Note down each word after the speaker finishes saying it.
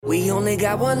We only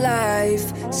got one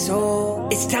life, so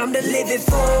it's time to live it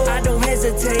full. I don't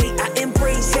hesitate, I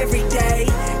embrace every day,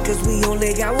 cause we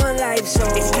only got one life, so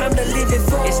it's time to live it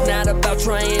full. It's not about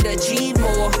trying to achieve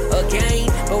more again,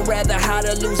 but rather how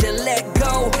to lose and let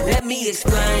go. Let me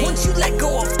explain. Once you let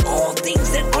go of all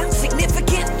things that aren't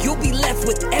significant, you'll be left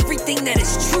with everything that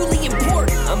is truly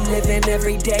important. I'm living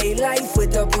everyday life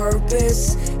with a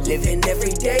purpose. Living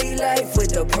everyday life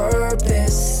with a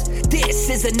purpose. This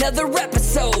is another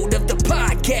episode of the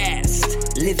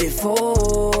podcast. Live it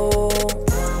full.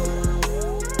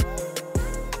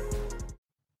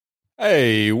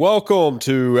 Hey, welcome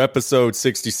to episode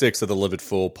 66 of the Live It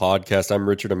Full podcast. I'm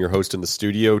Richard. I'm your host in the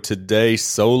studio today,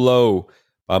 solo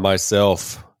by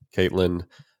myself. Caitlin,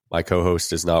 my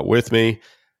co-host, is not with me,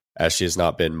 as she has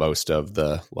not been most of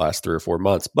the last 3 or 4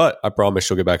 months. But I promise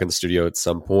she'll get back in the studio at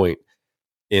some point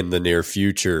in the near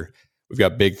future. We've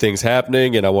got big things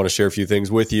happening, and I want to share a few things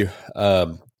with you.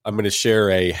 I'm going to share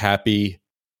a happy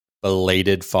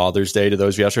belated Father's Day to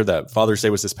those of you out there. That Father's Day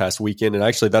was this past weekend, and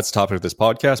actually that's the topic of this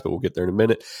podcast, but we'll get there in a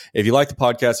minute. If you like the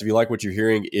podcast, if you like what you're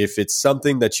hearing, if it's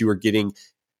something that you are getting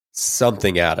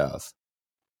something out of,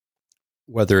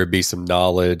 whether it be some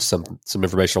knowledge, some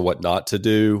information on what not to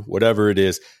do, whatever it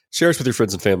is, share us with your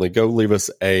friends and family. Go leave us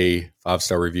a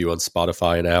 5-star review on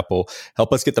Spotify and Apple.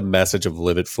 Help us get the message of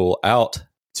Live It Full out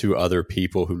to other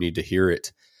people who need to hear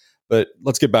it. But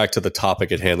let's get back to the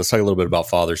topic at hand. Let's talk a little bit about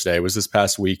Father's Day. It was this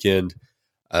past weekend.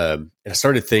 And I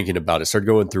started thinking about it, started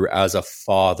going through as a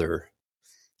father.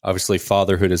 Obviously,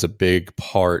 fatherhood is a big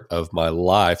part of my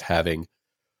life, having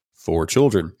 4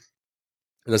 children.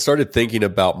 And I started thinking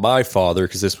about my father,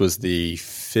 because this was the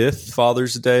 5th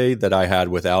Father's Day that I had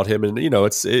without him. And, you know,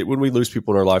 when we lose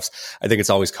people in our lives, I think it's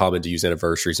always common to use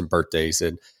anniversaries and birthdays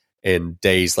and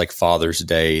days like Father's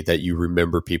Day that you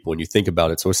remember people when you think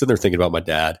about it. So I was sitting there thinking about my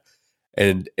dad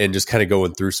and just kind of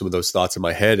going through some of those thoughts in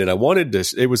my head. And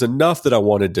it was enough that I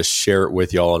wanted to share it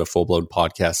with y'all on a full-blown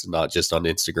podcast and not just on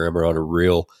Instagram or on a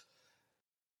reel.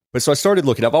 But so I started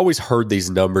looking. I've always heard these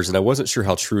numbers, and I wasn't sure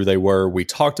how true they were. We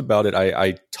talked about it.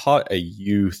 I taught a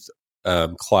youth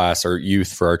class or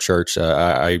youth for our church.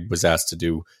 I was asked to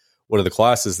do one of the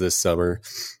classes this summer,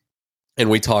 and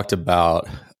we talked about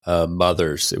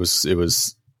mothers. It was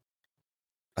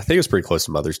I think it was pretty close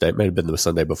to Mother's Day. It may have been the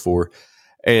Sunday before,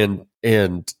 and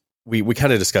we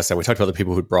kind of discussed that. We talked about the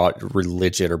people who brought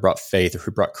religion or brought faith or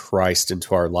who brought Christ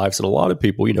into our lives, and a lot of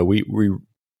people, you know, we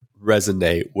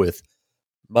resonate with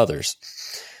mothers.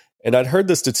 And I'd heard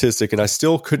the statistic, and I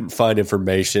still couldn't find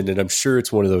information. And I'm sure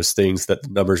it's one of those things that the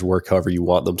numbers work however you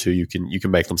want them to. You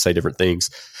can make them say different things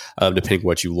depending on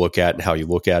what you look at and how you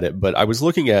look at it. But I was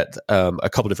looking at a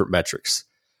couple different metrics.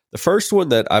 The first one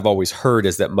that I've always heard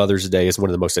is that Mother's Day is one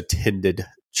of the most attended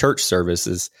church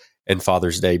services, and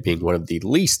Father's Day being one of the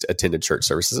least attended church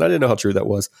services. And I didn't know how true that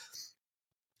was.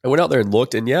 I went out there and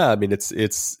looked, and yeah, I mean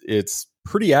it's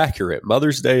pretty accurate.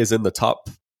 Mother's Day is in the top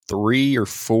 3 or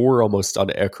 4 almost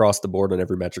across the board on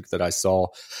every metric that I saw,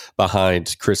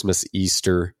 behind Christmas,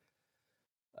 Easter.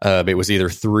 It was either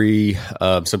 3.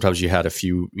 Sometimes you had a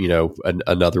few, you know,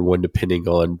 another one depending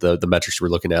on the metrics you were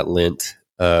looking at. Lent,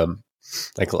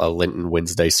 like a Lenten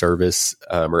Wednesday service,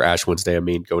 or Ash Wednesday,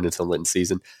 going into the Lenten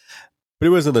season. But it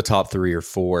was in the top 3 or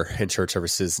 4 in church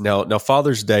services. Now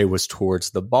Father's Day was towards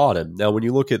the bottom. Now, when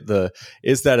you look at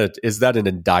is that an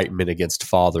indictment against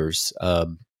fathers?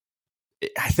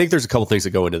 I think there's a couple things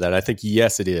that go into that. I think,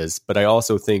 yes, it is. But I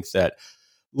also think that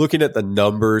looking at the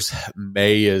numbers,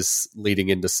 May is leading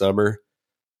into summer.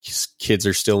 Kids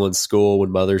are still in school when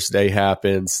Mother's Day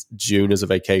happens. June is a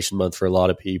vacation month for a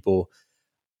lot of people.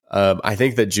 I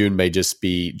think that June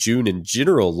in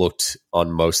general looked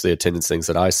on most of the attendance things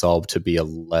that I saw to be a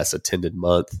less attended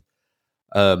month.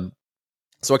 So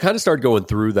I kind of started going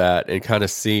through that and kind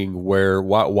of seeing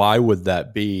why would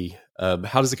that be? How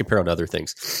does it compare on other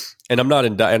things? And I'm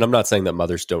not saying that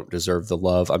mothers don't deserve the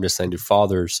love. I'm just saying, do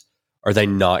fathers, are they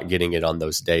not getting it on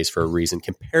those days for a reason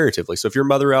comparatively? So if you're a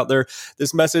mother out there,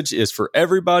 this message is for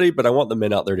everybody, but I want the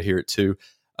men out there to hear it too.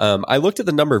 I looked at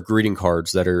the number of greeting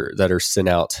cards that are sent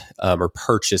out or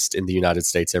purchased in the United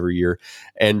States every year,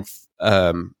 and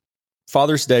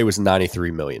Father's Day was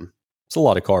 93 million. It's a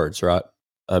lot of cards, right?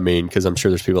 I mean, because I'm sure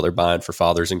there's people that are buying for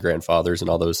fathers and grandfathers and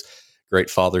all those great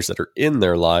fathers that are in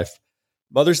their life.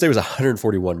 Mother's Day was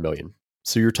 141 million.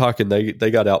 So you're talking they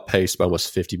got outpaced by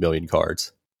almost 50 million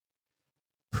cards.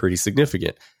 Pretty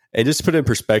significant. And just to put it in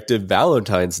perspective,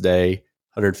 Valentine's Day,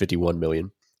 151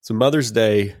 million. So Mother's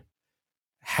Day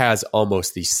has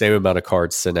almost the same amount of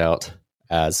cards sent out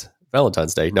as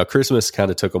Valentine's Day. Now, Christmas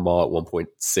kind of took them all at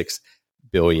 1.6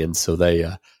 billion. So they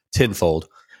tenfold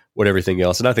what everything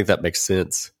else. And I think that makes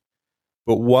sense.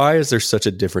 But why is there such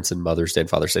a difference in Mother's Day and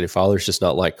Father's Day? Do fathers just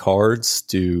not like cards?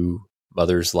 Do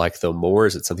mothers like them more?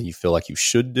 Is it something you feel like you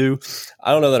should do?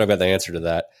 I don't know that I've got the answer to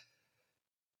that.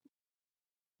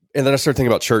 And then I started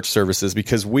thinking about church services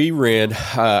because we ran,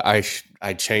 I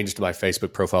changed my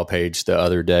Facebook profile page the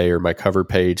other day, or my cover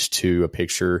page, to a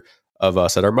picture of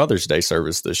us at our Mother's Day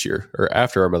service this year, or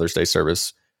after our Mother's Day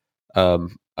service.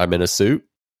 I'm in a suit.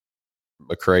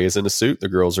 McCrae is in a suit. The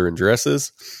girls are in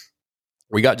dresses.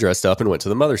 We got dressed up and went to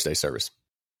the Mother's Day service.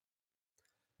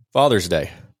 Father's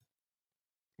Day,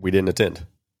 we didn't attend.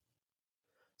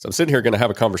 So I'm sitting here going to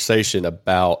have a conversation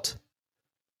about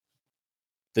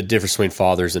the difference between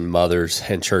fathers and mothers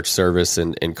and church service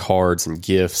and cards and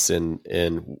gifts, and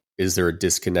is there a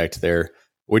disconnect there?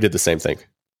 We did the same thing.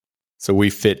 So we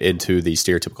fit into the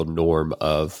stereotypical norm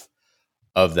of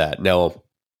that. Now,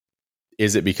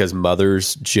 is it because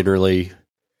mothers generally,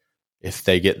 if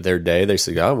they get their day, they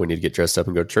say, oh, we need to get dressed up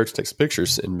and go to church, take some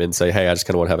pictures, and men say, hey, I just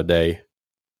kind of want to have a day.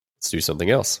 Let's do something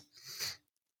else.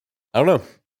 I don't know.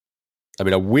 I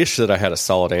mean, I wish that I had a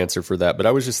solid answer for that, but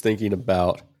I was just thinking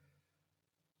about,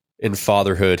 in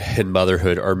fatherhood and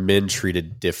motherhood, are men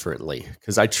treated differently?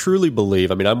 Because I truly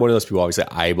believe, I mean, I'm one of those people who always say,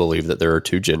 I believe that there are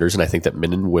two genders, and I think that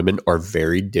men and women are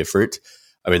very different.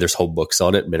 I mean, there's whole books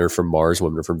on it. Men are from Mars,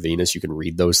 women are from Venus. You can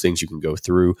read those things. You can go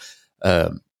through.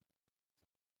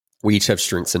 We each have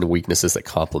strengths and weaknesses that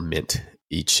complement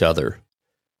each other.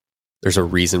 There's a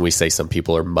reason we say some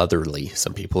people are motherly,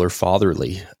 some people are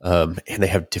fatherly, and they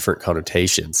have different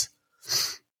connotations.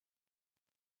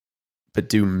 But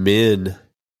do men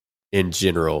in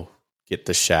general get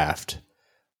the shaft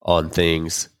on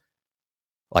things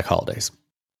like holidays?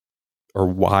 Or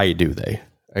why do they?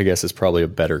 I guess is probably a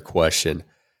better question.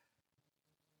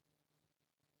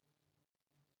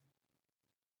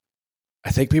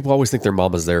 I think people always think their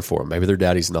mama's there for them. Maybe their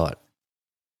daddy's not.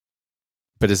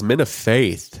 But as men of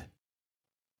faith,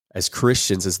 as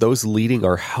Christians, as those leading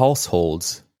our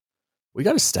households, we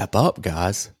got to step up,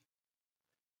 guys.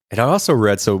 And I also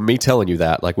read, so me telling you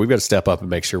that, like, we've got to step up and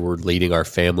make sure we're leading our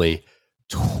family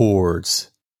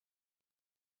towards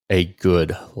a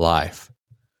good life,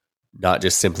 not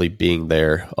just simply being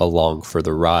there along for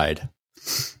the ride.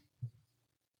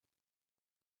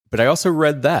 But I also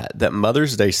read that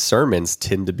Mother's Day sermons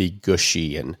tend to be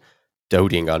gushy and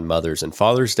doting on mothers, and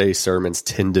Father's Day sermons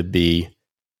tend to be,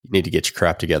 you need to get your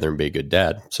crap together and be a good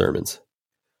dad sermons.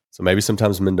 So maybe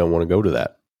sometimes men don't want to go to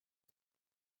that.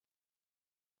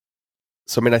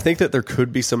 So, I mean, I think that there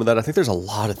could be some of that. I think there's a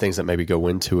lot of things that maybe go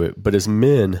into it. But as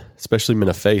men, especially men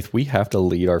of faith, we have to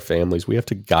lead our families. We have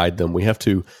to guide them. We have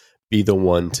to be the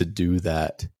one to do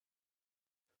that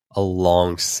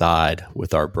alongside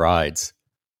with our brides.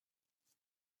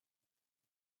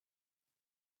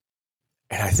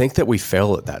 And I think that we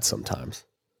fail at that sometimes.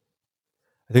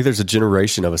 I think there's a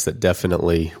generation of us that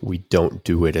definitely we don't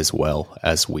do it as well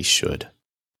as we should.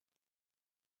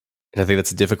 And I think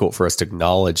that's difficult for us to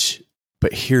acknowledge.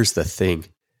 But here's the thing.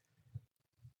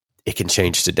 It can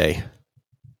change today.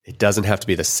 It doesn't have to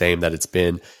be the same that it's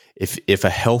been. If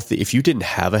you didn't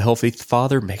have a healthy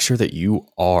father, make sure that you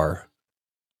are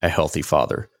a healthy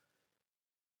father.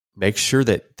 Make sure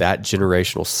that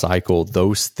generational cycle,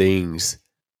 those things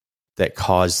that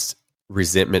caused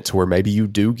resentment to where maybe you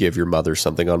do give your mother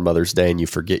something on Mother's Day and you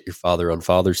forget your father on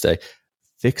Father's Day,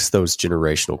 fix those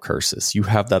generational curses. You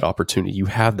have that opportunity. You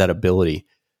have that ability.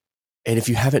 And if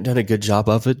you haven't done a good job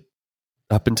of it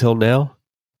up until now,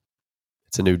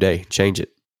 it's a new day. Change it.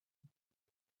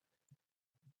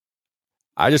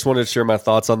 I just wanted to share my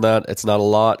thoughts on that. It's not a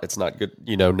lot. It's not good,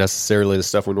 necessarily the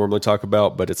stuff we normally talk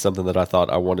about, but it's something that I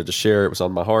thought I wanted to share. It was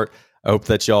on my heart. I hope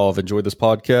that y'all have enjoyed this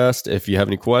podcast. If you have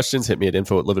any questions, hit me at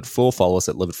info@liveitfull. Follow us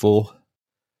at Live It Full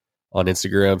on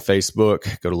Instagram,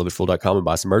 Facebook. Go to liveitfull.com and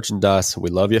buy some merchandise. We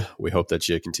love you. We hope that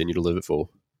you continue to live it full.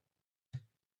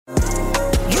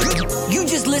 You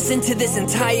just listened to this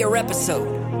entire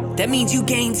episode. That means you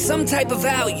gained some type of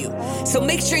value. So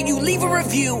make sure you leave a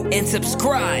review and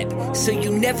subscribe so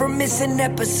you never miss an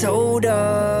episode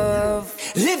of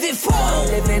Live It Full.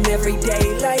 Living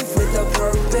everyday life with a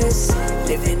purpose.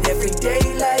 Living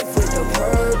everyday life with a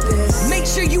purpose. Make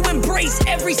sure you embrace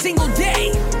every single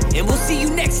day. And we'll see you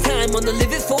next time on the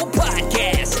Live It Full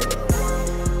podcast.